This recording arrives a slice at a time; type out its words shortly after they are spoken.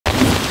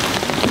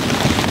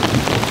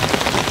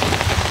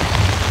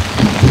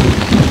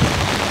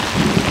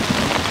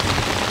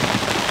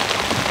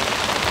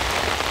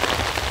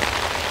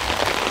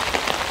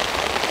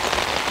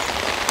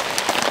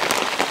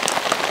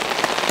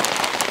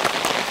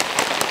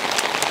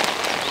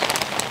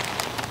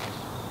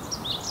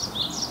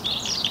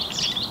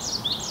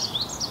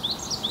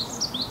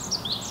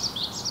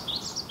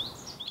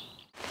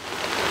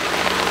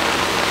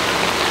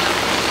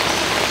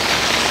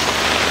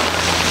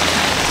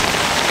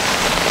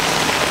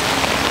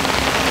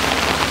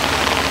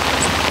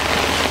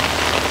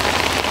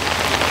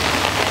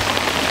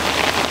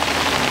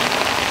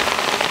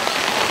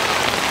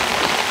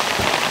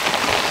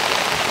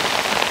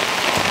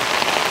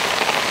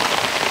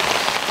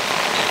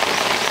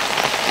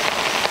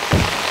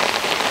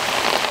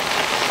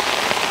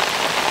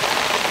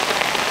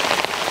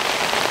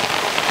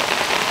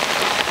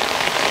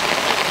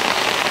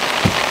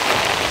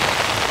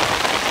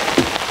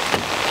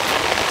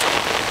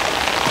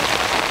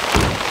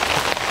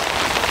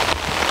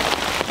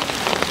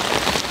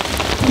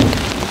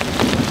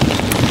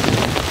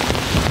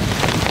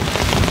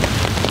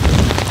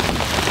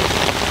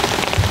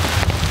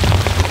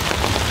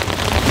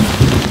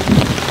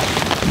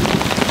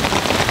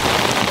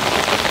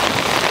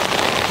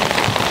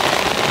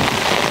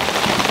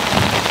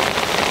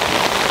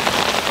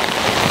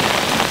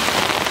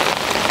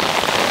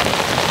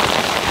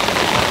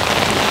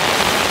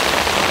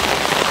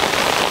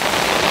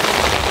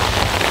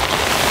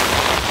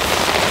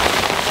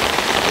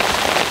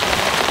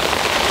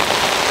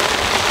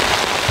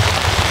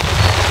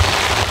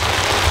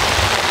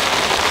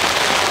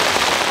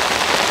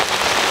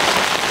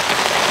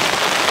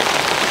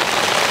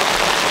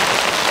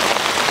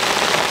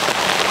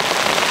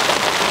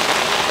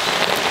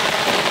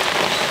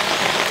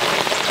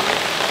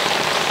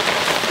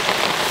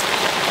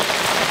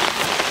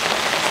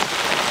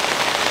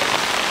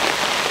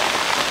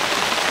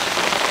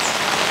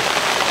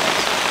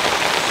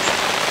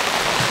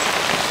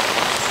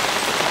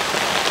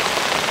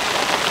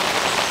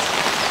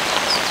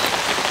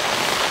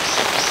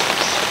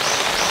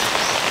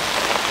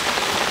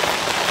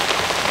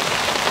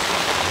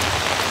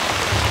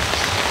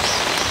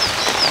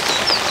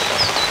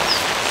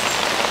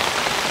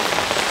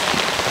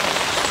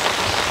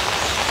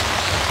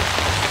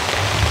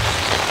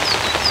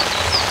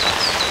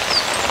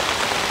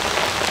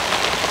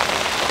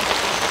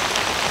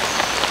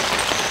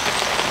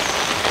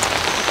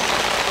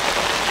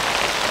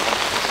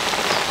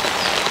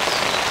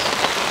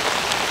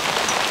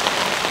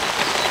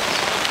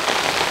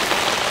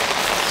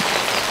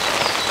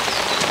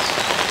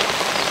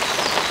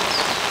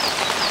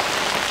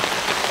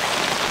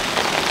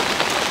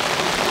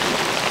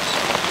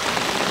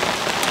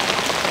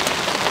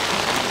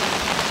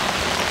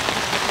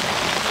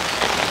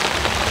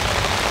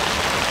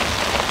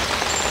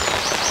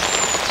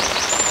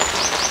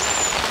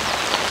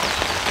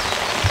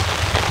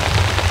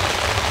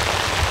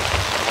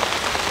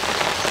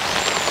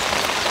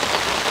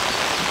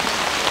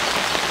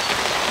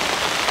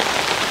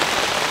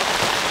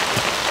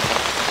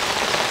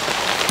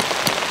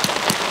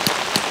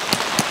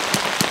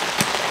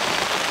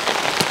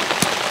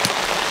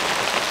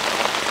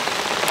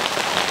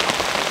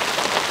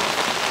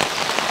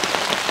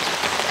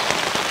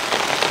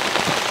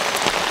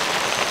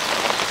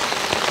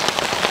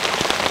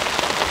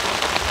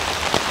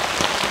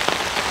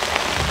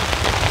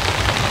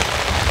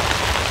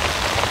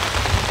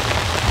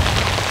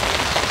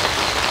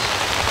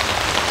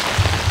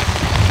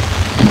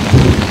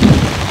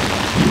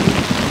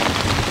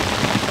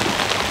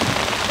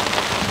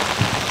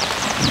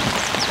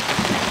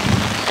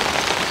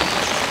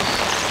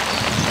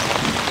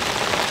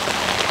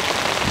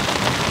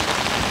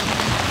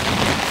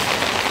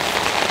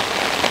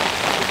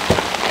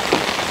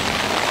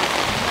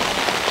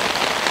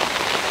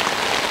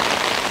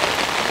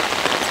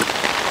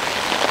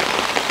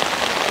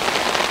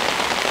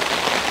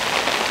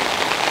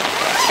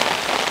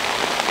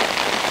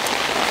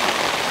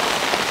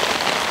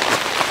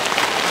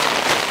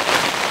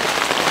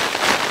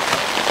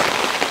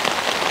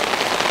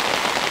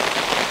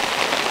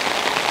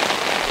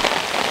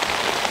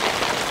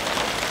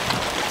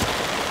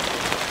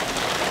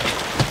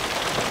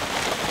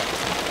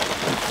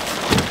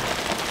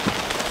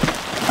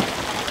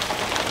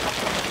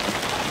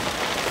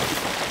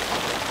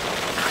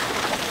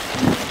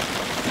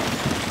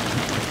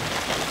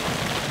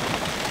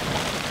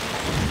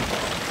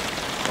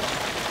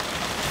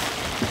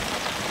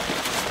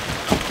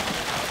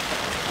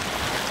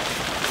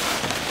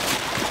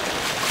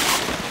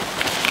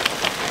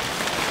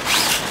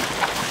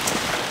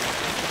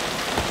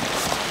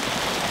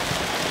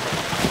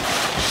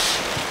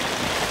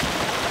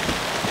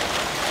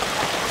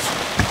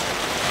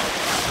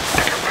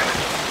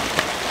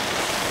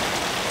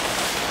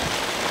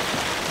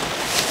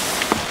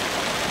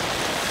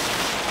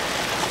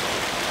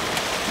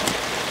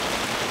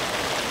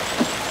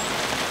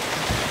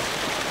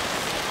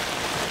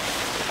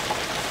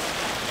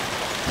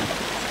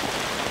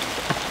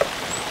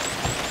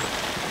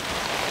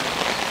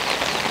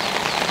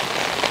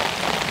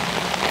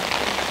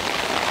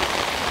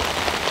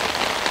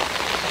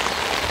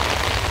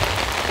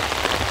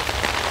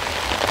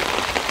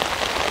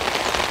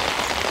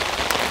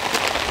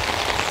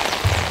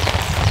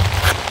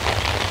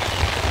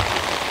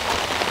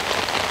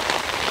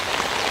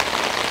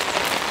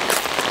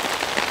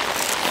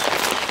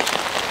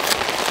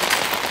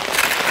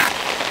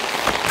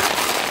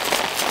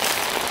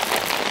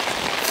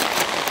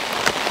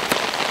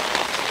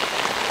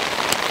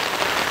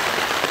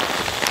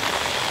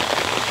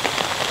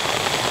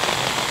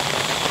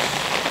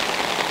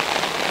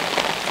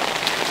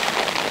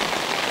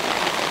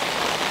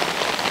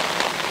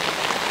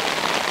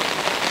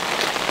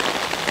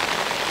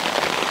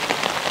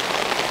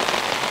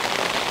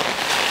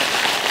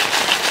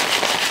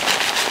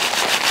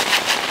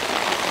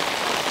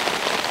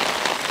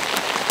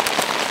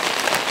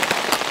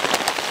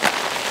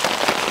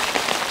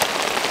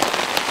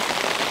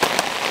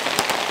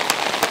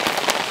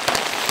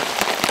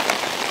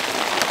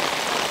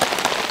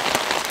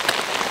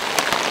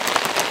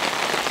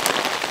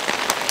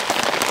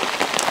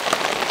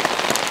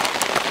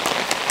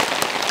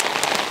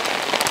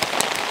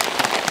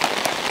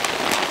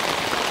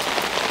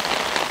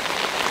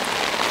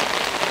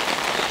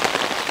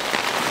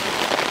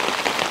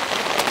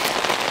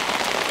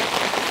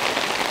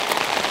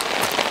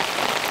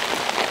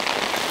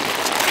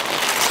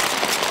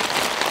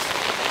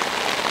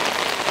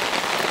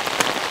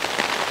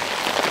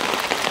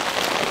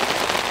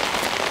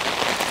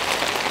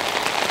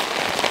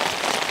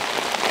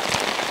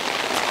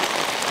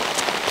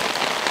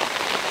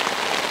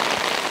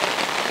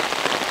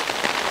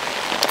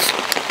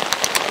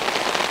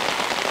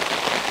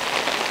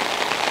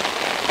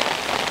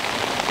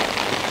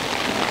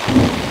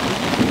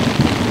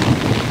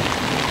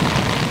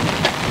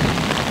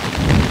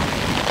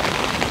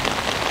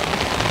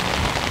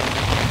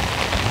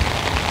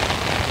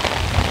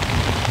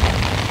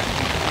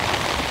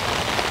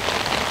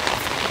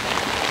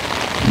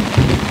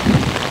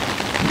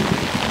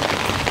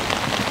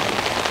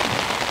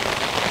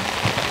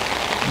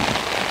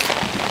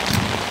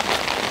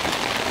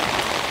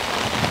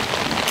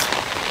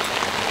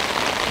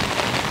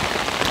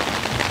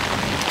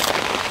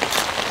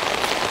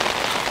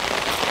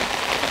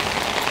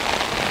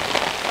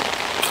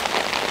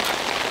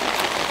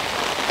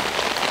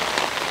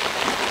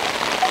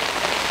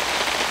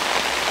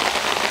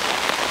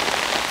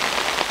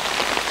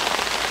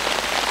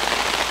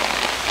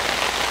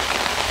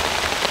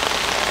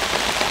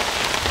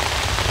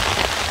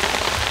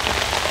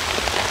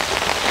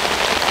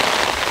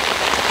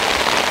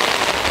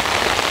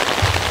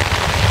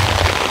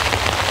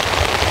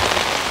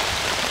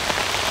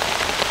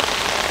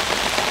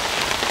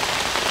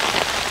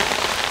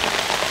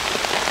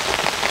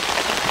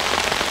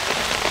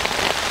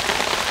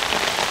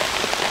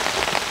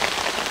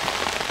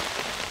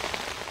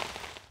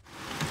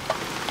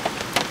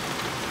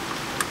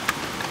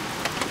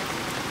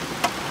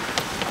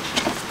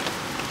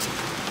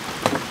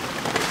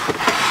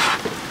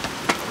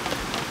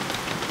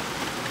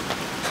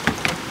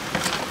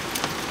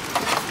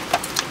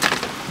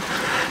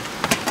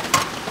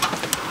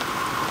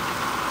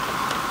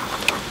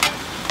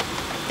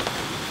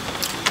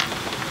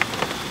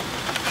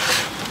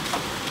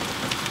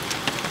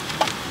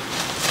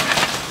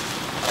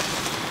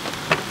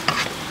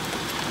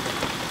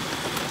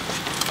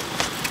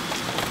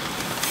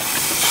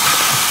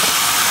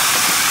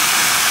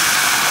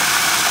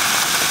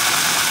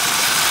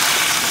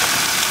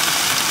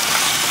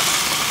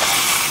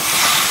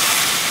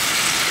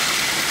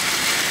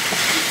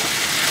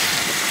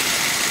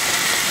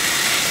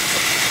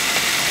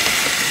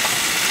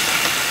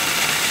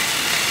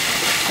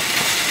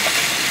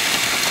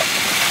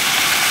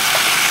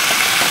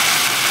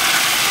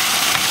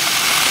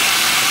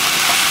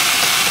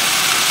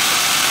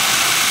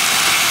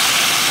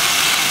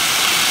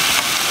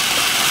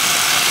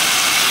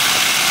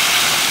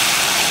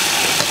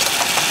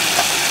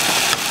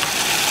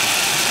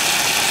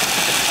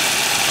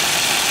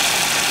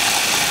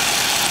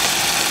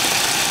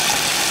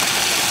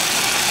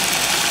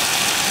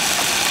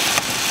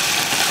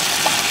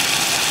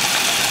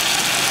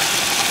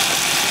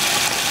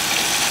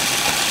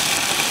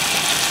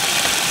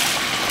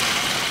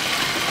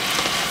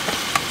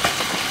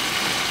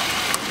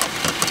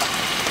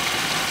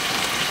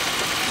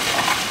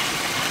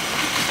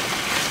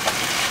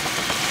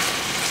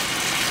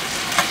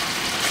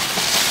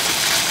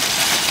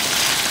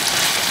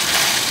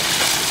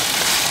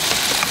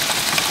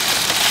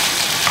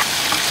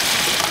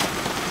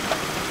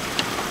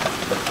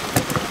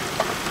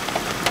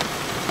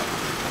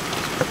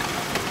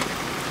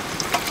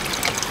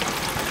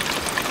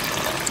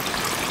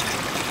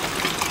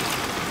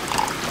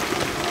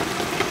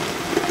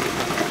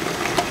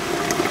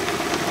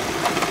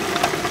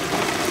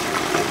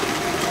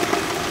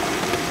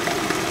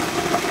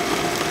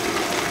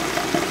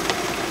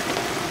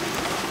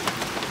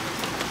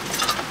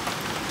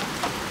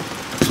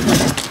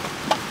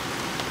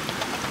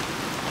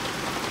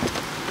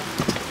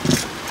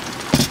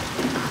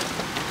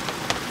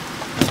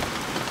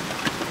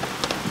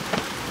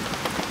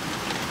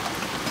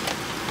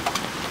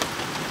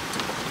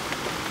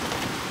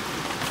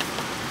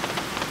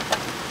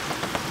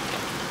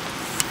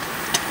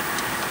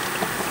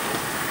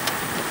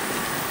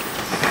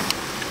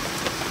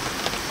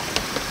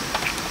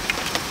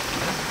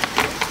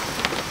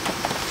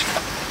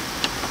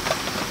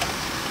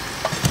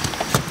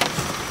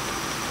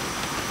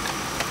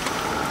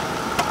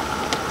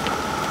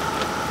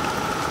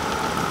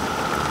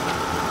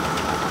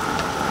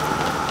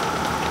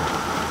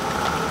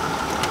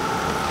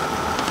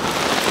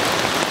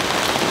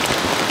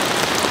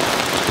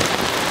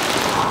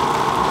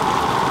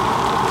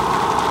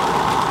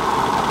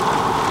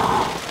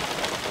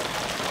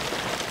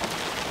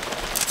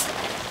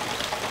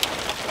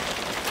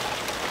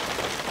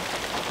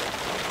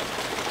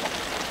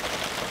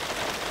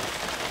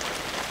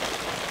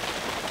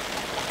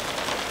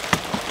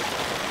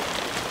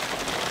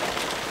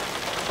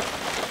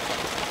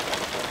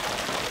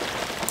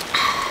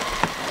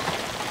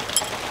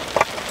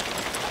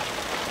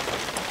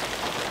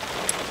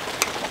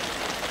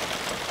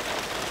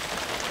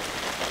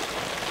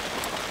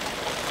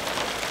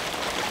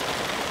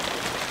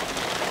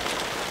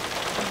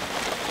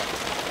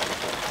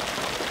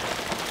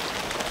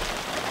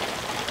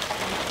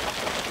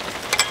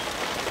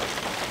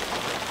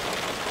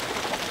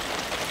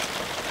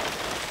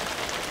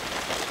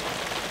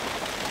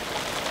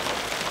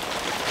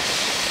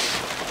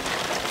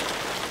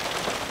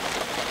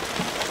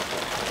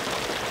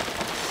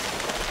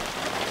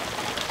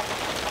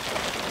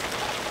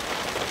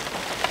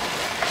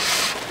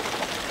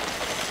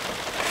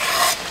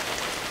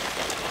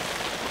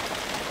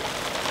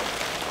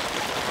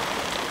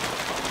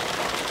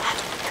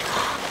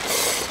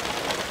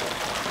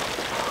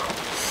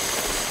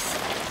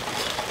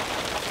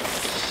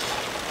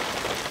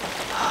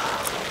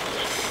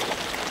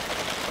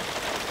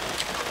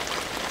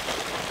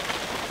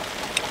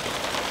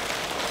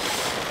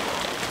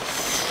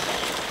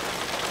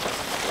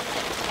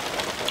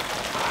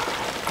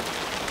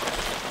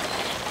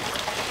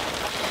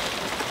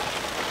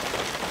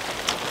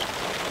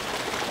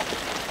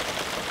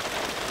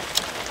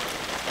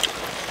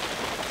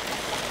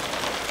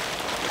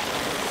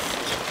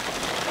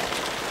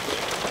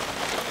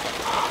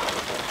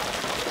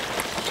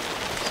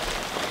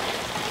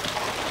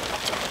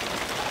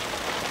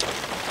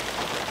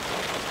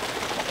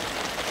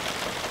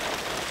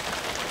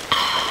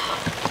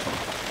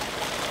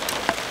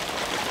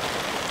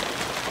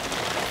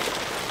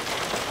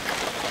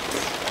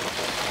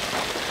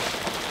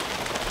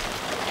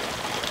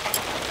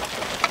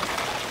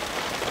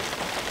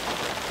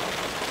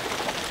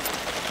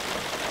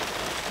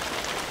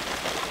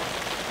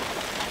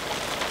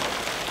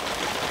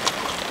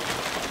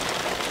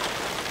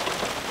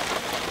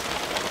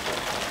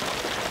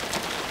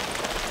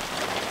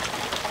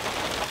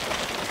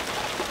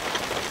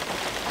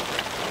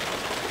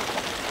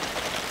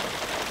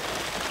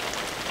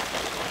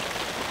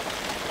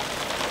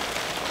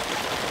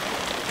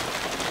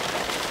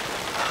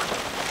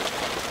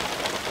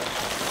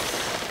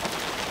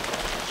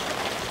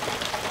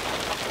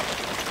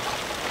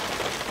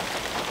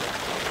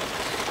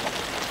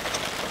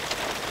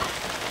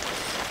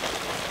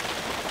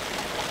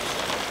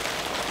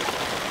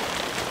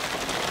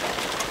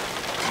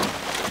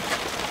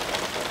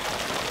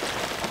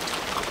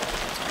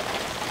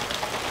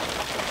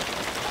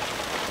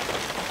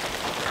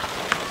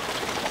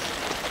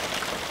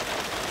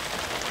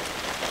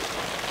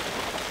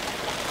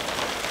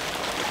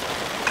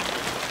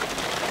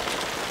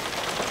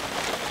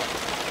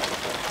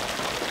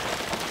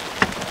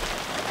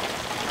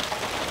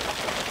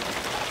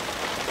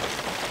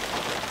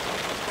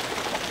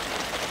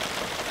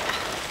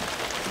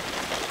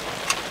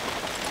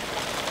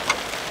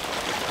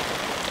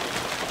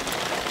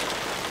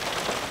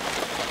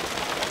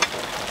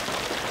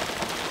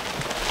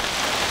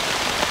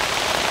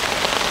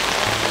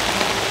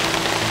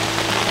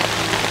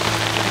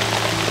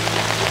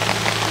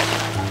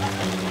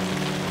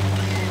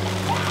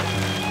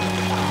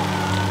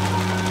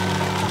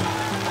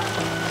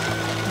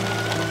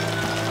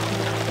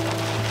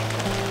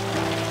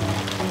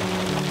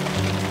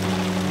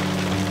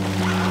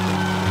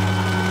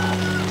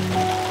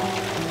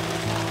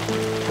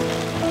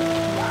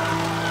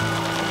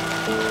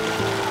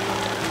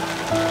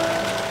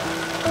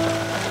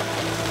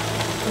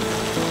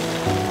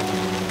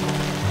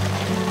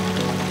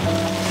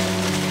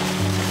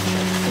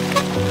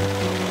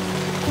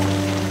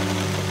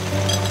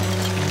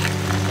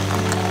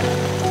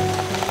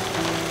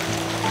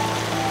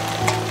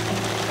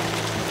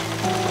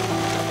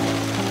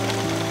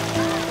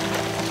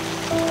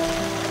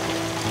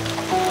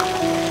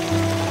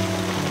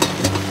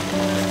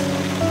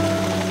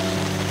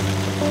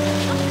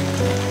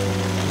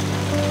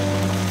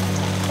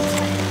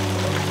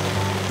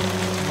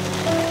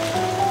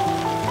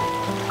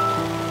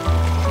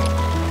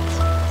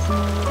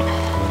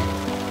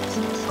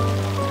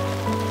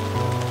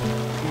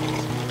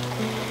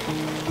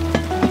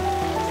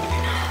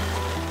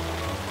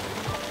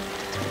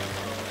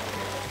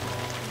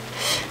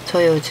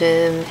저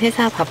요즘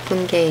회사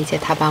바쁜 게 이제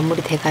다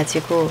마무리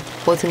돼가지고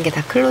모든 게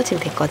다 클로징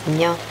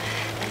됐거든요.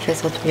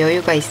 그래서 좀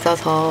여유가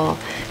있어서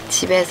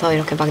집에서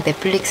이렇게 막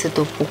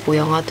넷플릭스도 보고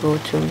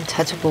영화도 좀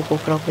자주 보고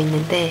그러고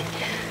있는데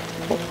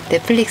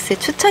넷플릭스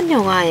추천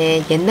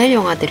영화에 옛날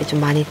영화들이 좀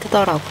많이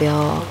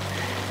뜨더라고요.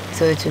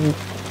 그래서 요즘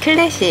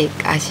클래식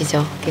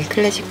아시죠?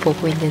 클래식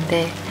보고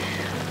있는데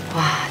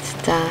와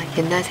진짜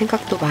옛날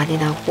생각도 많이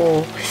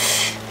나고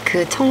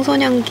그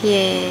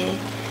청소년기에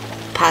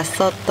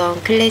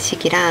봤었던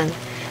클래식이랑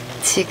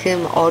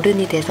지금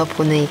어른이 돼서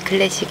보는 이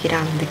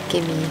클래식이랑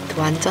느낌이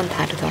또 완전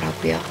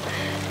다르더라고요.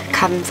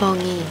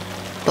 감성이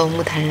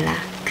너무 달라.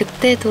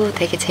 그때도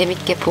되게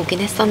재밌게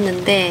보긴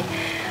했었는데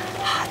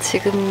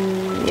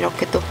지금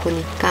이렇게 또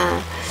보니까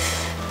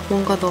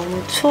뭔가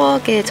너무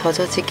추억에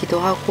젖어지기도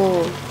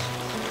하고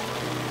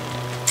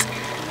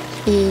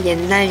이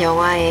옛날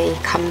영화의 이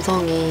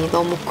감성이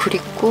너무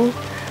그립고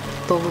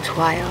너무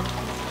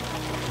좋아요.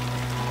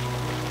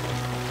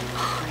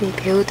 이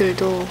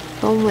배우들도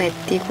너무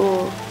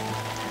애띠고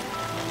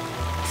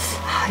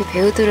이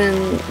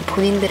배우들은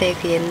본인들의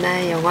그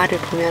옛날 영화를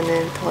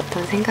보면은 또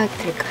어떤 생각이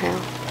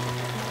들까요?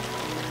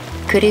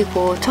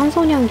 그리고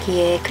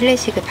청소년기에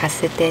클래식을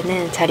봤을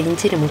때는 잘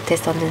인지를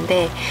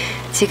못했었는데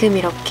지금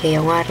이렇게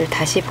영화를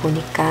다시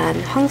보니까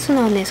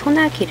황순원의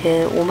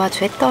소나기를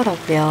오마주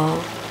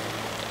했더라고요.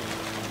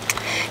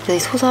 그래서 이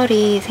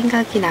소설이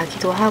생각이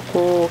나기도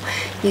하고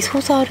이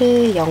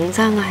소설을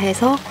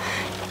영상화해서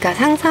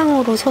그러니까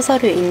상상으로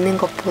소설을 읽는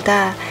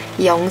것보다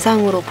이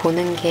영상으로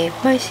보는 게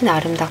훨씬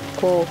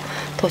아름답고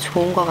더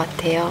좋은 것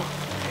같아요.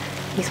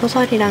 이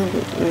소설이랑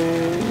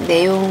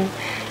내용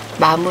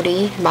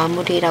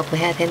마무리라고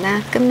해야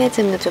되나?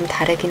 끝맺음은 좀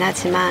다르긴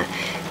하지만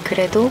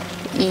그래도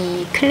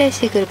이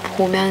클래식을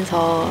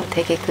보면서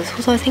되게 그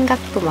소설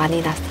생각도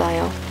많이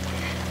났어요.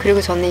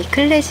 그리고 저는 이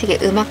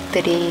클래식의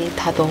음악들이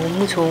다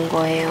너무 좋은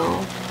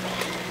거예요.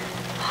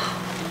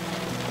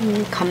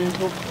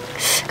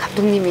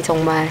 감독님이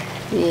정말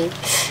이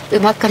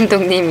음악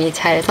감독님이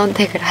잘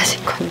선택을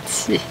하신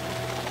건지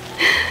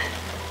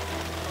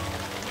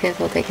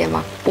그래서 되게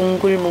막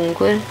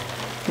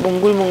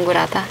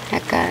몽글몽글하다?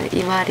 약간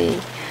이 말이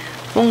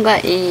뭔가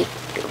이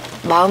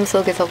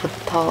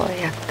마음속에서부터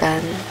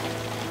약간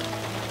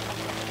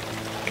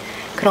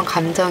그런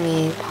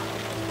감정이 막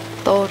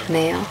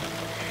떠오르네요.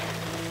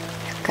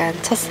 약간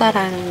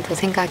첫사랑도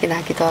생각이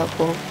나기도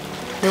하고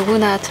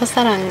누구나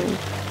첫사랑은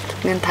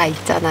다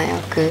있잖아요.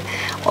 그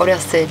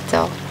어렸을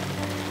적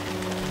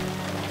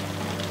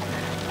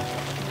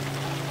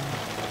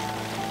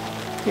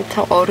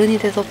참 어른이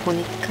돼서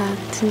보니까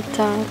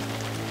진짜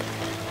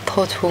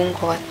더 좋은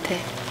것 같아.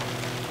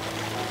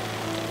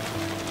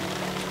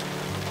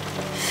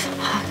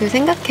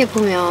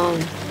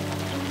 생각해보면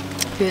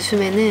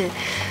요즘에는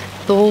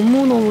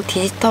너무너무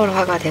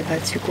디지털화가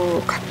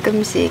돼가지고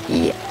가끔씩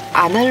이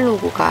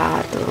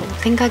아날로그가 또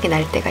생각이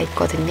날 때가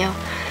있거든요.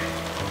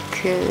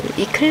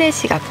 이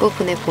클래식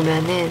앞부분에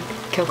보면은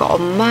결국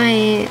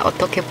엄마의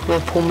어떻게 보면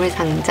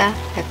보물상자?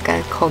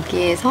 약간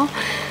거기에서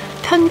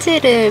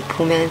편지를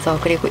보면서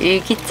그리고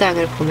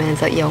일기장을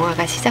보면서 이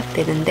영화가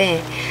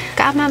시작되는데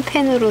까만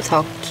펜으로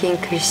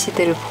적힌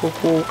글씨들을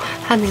보고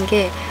하는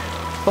게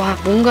와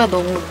뭔가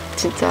너무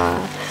진짜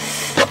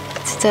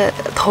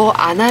더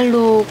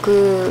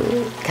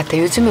아날로그 같아.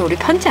 요즘에 우리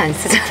편지 안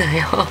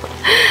쓰잖아요.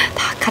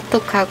 다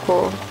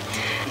카톡하고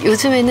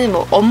요즘에는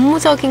뭐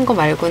업무적인 거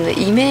말고는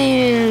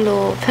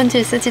이메일로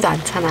편지를 쓰지도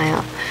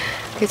않잖아요.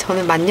 그래서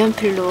저는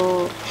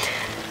만년필로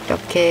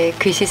이렇게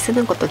글씨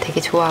쓰는 것도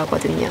되게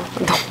좋아하거든요.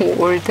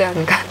 너무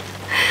올드한가?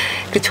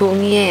 그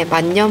종이에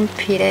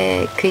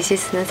만년필에 글씨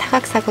쓰는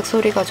사각사각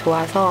소리가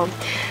좋아서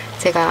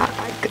제가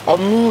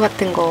업무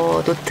같은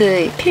거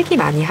노트 필기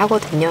많이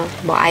하거든요.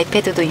 뭐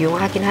아이패드도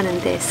이용하긴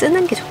하는데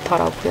쓰는 게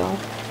좋더라고요.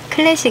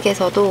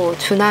 클래식에서도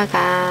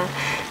준하가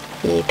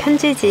이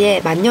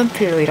편지지에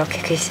만년필로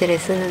이렇게 글씨를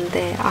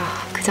쓰는데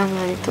그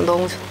장면이 또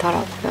너무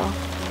좋더라고요.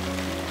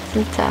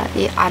 진짜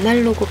이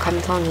아날로그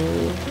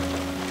감성이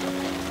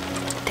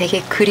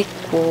되게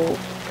그립고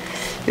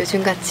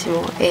요즘같이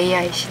뭐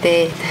AI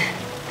시대에는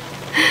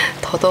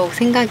더더욱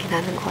생각이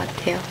나는 것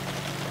같아요.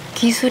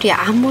 기술이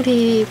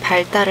아무리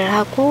발달을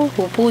하고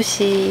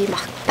로봇이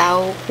막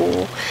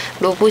나오고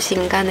로봇이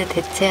인간을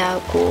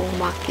대체하고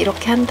막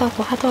이렇게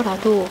한다고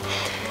하더라도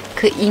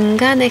그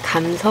인간의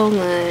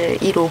감성을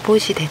이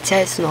로봇이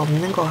대체할 수는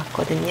없는 것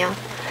같거든요.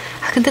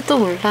 근데 또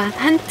몰라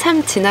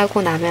한참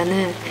지나고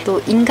나면은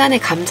또 인간의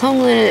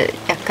감성을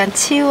약간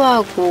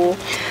치유하고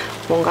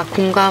뭔가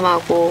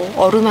공감하고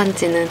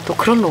어루만지는 또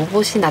그런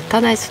로봇이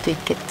나타날 수도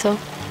있겠죠.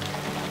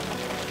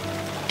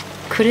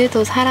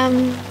 그래도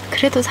사람은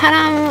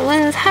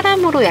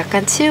사람으로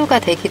약간 치유가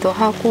되기도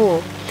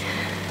하고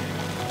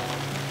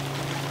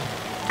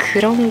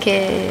그런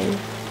게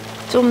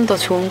좀 더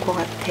좋은 것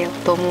같아요.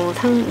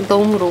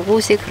 너무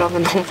로봇이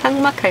그러면 너무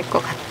삭막할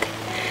것 같아.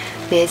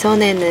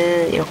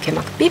 예전에는 이렇게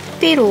막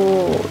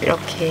삐삐로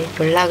이렇게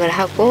연락을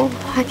하고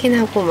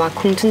확인하고 막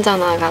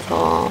공중전화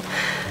가서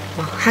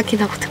막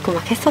확인하고 듣고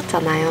막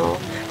했었잖아요.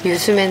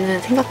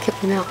 요즘에는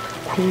생각해보면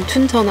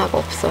공중전화가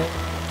없어요.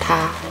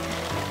 다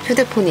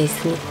휴대폰이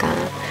있으니까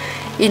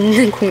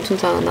있는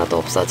공중전화도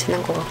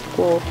없어지는 것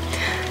같고,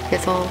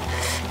 그래서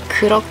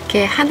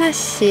그렇게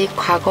하나씩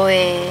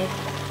과거의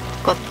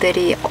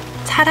것들이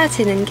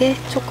사라지는 게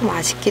조금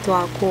아쉽기도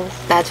하고,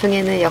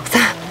 나중에는 역사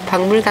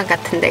박물관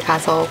같은 데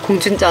가서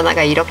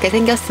공중전화가 이렇게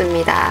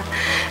생겼습니다,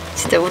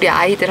 진짜 우리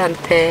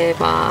아이들한테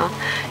막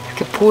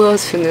이렇게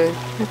보여주는,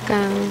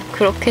 약간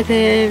그렇게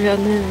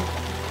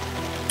되면은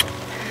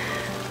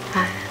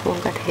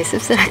뭔가 되게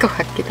씁쓸할 것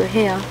같기도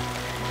해요.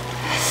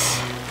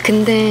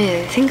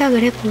 근데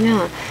생각을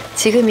해보면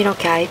지금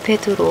이렇게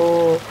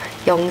아이패드로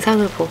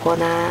영상을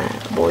보거나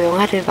뭐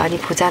영화를 많이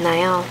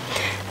보잖아요.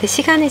 근데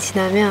시간이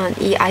지나면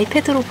이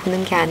아이패드로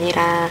보는 게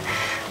아니라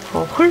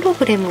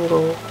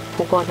홀로그램으로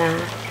보거나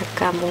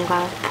약간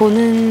뭔가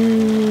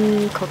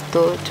보는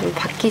것도 좀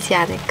바뀌지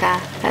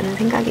않을까라는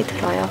생각이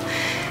들어요.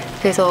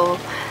 그래서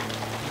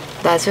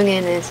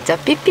나중에는 진짜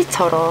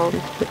삐삐처럼,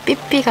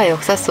 삐삐가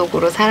역사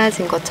속으로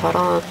사라진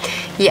것처럼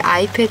이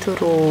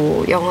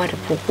아이패드로 영화를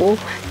보고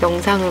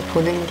영상을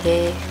보는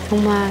게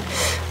정말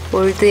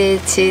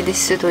올드해질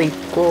수도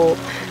있고,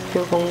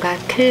 그리고 뭔가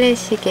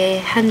클래식의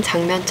한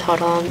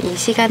장면처럼 이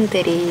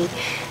시간들이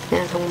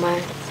그냥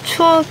정말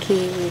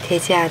추억이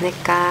되지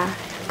않을까,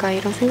 약간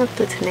이런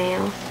생각도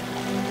드네요.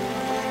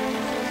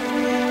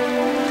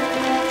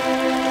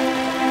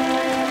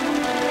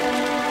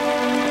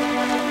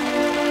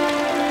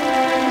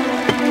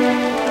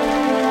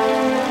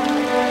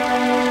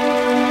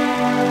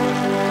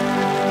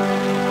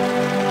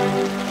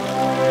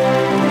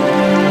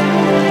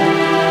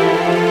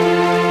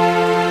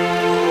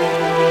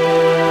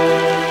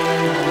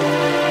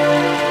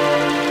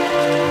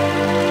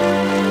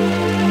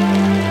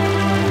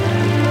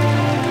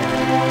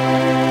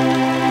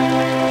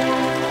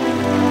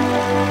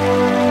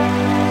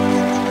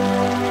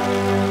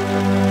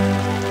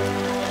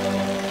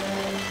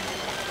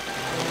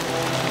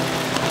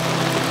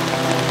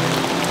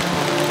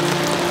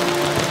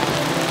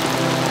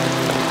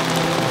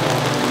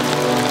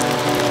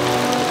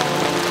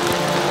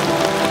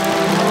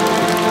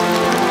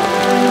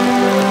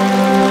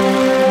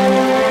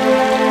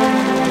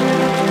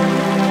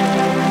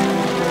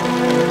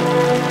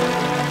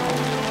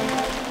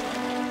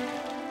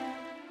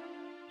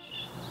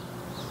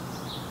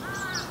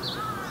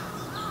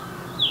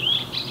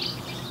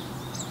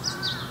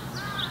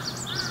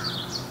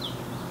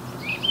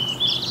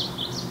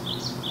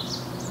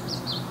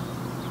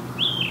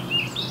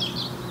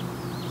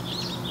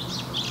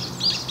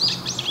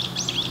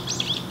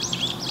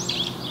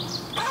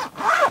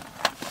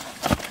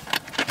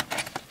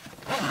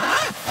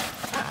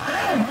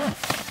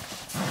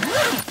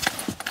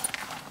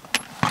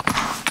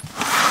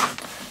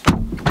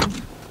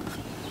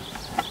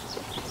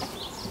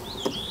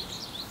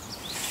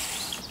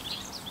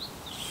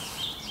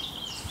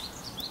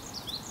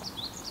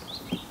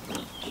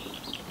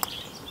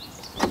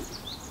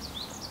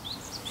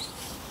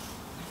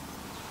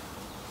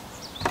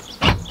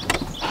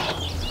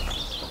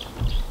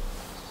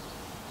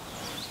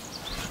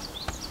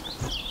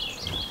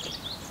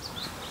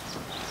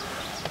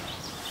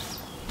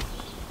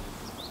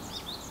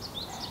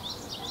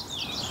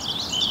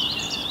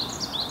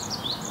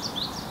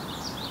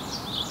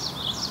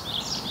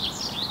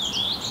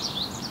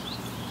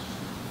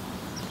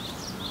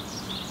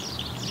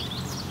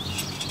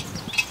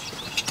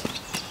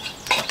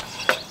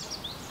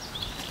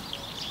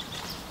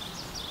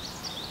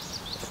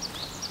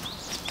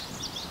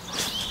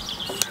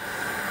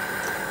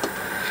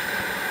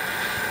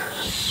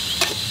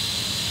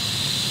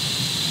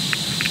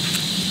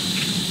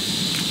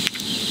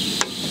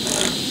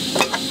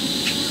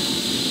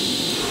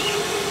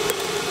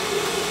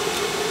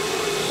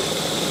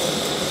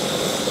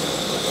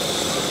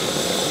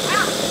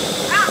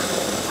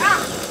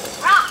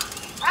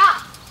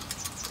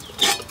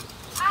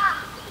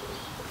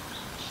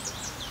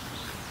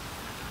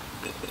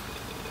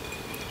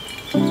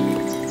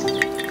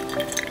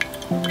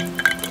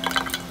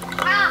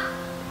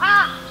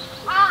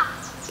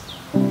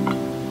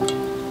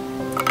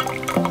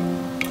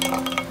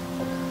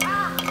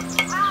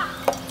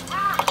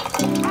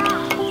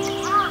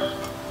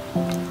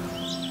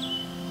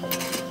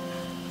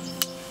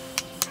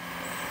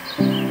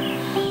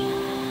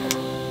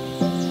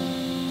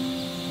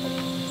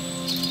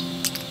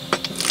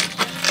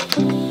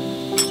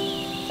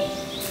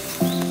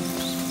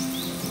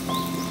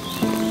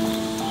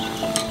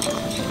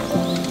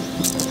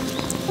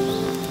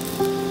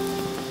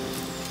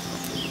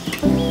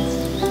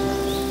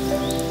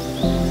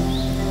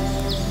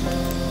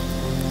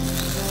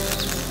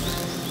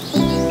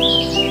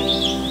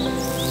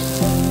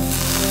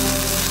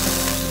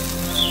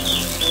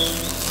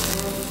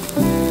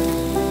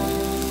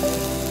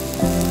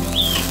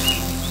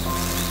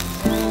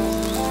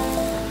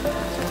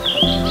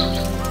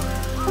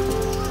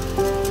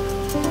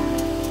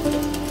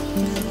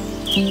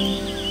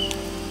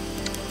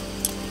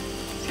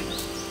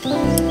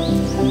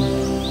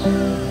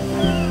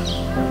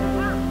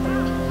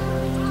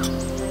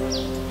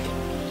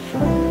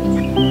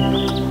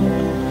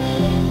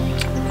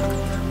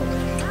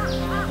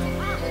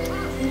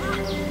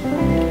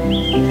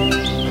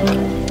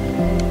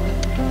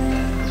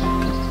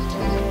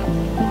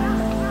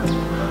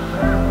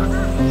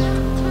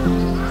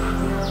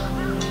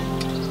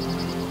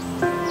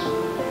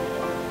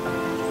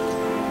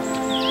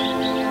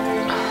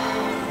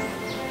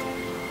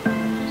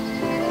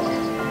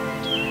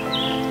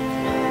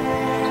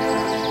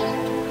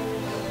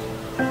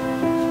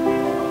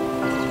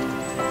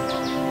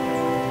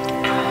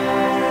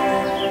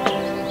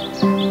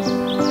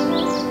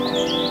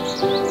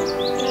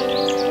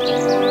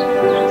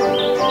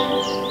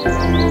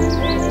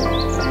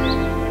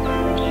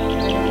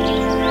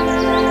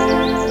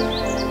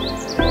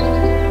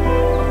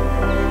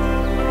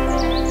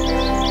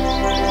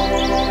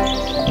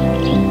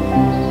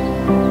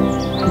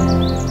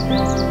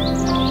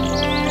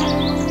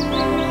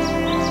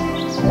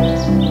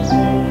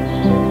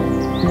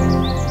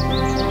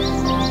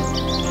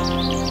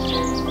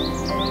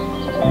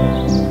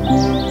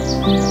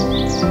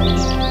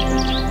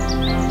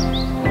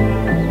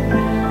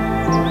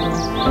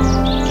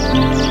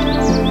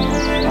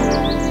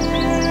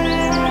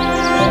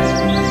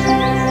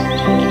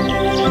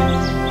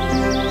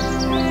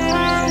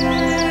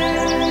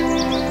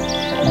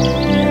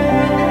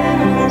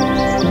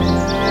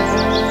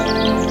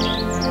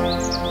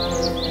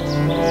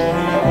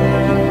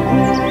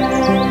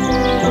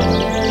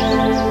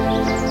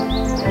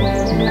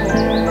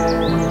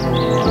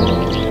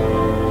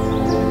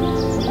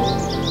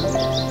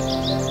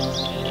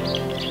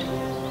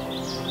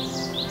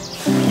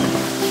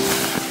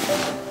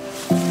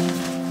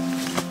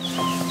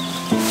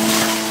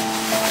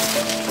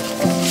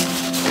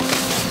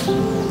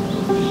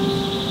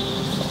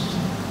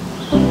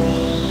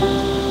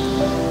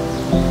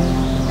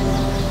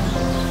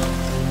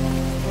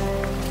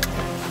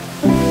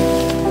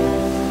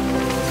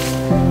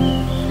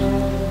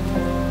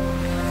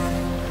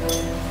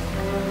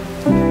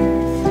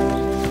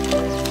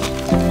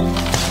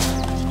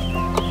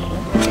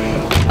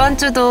 이번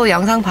주도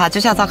영상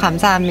봐주셔서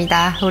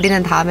감사합니다.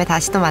 우리는 다음에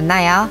다시 또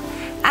만나요.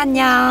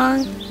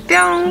 안녕.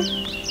 뿅.